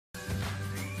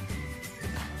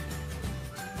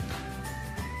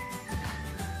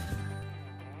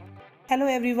Hello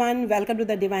everyone, welcome to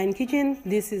the Divine Kitchen.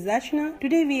 This is Ashna.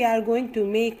 Today we are going to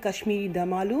make Kashmiri Dum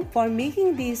Aloo. For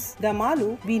making this Dum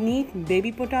Aloo, we need baby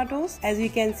potatoes. As you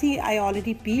can see, I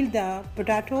already peeled the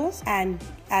potatoes and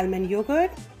almond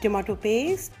yogurt, tomato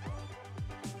paste,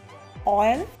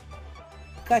 oil,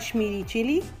 Kashmiri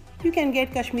chili. You can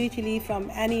get Kashmiri chili from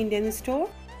any Indian store,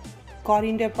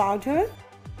 coriander powder,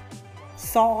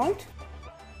 salt,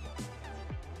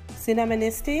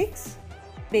 cinnamon sticks,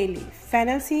 bay leaf,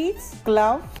 fennel seeds,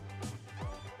 clove.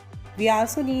 We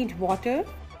also need water,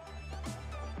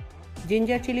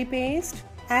 ginger chili paste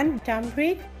and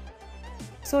turmeric.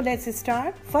 So let's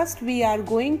start. First we are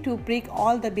going to prick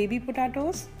all the baby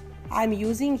potatoes. I'm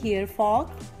using here fork.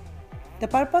 The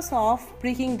purpose of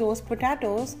pricking those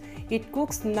potatoes, it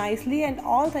cooks nicely and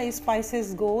all the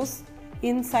spices goes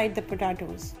inside the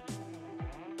potatoes.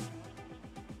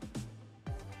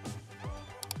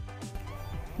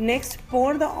 Next,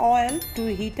 pour the oil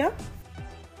to heat up.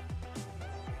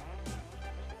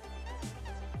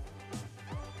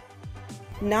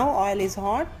 Now oil is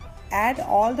hot. Add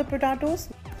all the potatoes.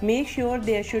 Make sure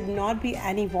there should not be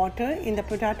any water in the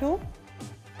potato.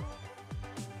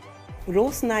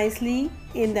 Roast nicely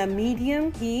in the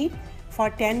medium heat for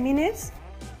 10 minutes.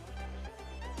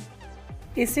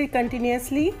 Stir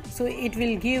continuously so it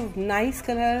will give nice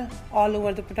color all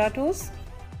over the potatoes.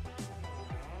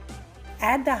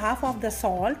 Add the half of the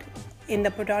salt in the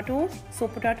potatoes so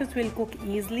potatoes will cook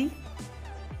easily.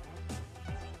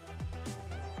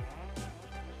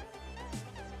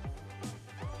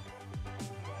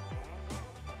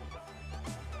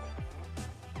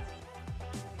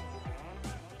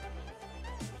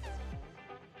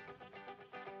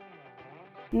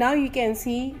 Now you can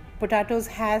see potatoes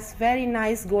has very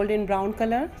nice golden brown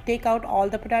color. Take out all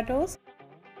the potatoes.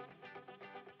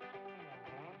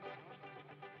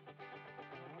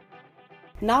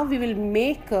 Now we will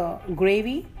make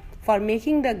gravy. For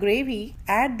making the gravy,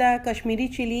 add the Kashmiri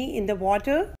chili in the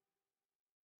water.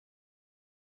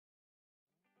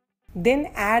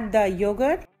 Then add the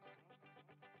yogurt.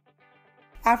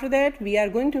 After that, we are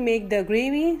going to make the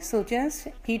gravy. So just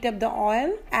heat up the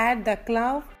oil, add the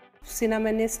clove,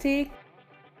 cinnamon stick,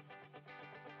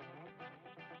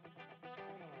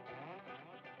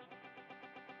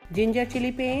 ginger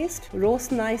chili paste.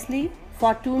 Roast nicely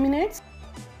for 2 minutes.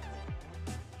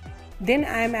 Then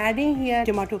I am adding here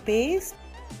tomato paste.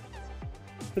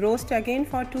 Roast again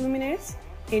for 2 minutes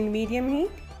in medium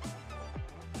heat.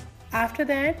 After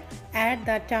that, add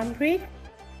the turmeric,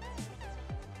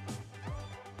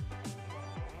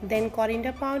 then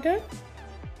coriander powder.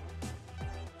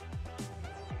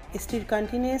 Stir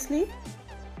continuously.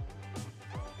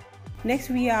 Next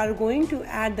we are going to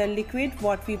add the liquid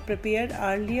what we prepared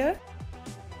earlier.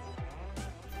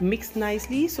 Mix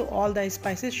nicely so all the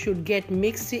spices should get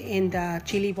mixed in the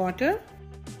chili water.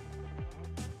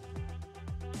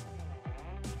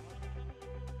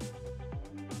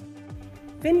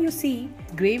 When you see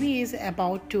gravy is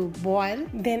about to boil,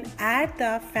 then add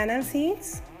the fennel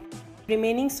seeds,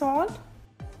 remaining salt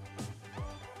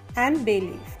and bay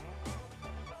leaf.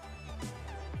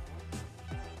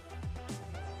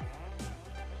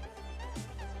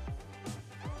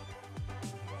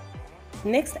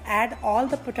 Next, add all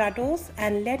the potatoes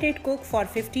and let it cook for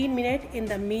 15 minutes in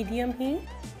the medium heat.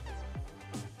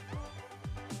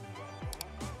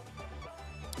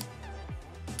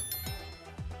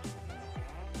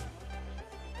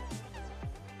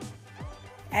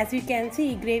 As you can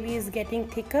see, gravy is getting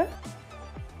thicker.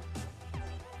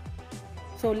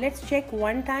 So let's check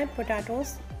one time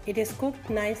potatoes. It is cooked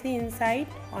nicely inside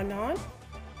or not.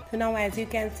 So now as you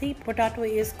can see, potato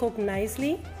is cooked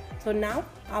nicely. So now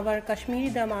our Kashmiri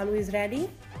Dum Aloo is ready.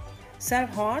 Serve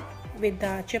hot with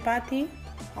the chapati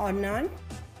or naan.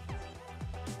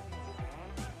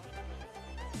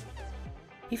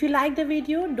 If you like the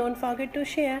video, don't forget to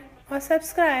share or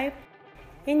subscribe.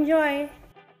 Enjoy!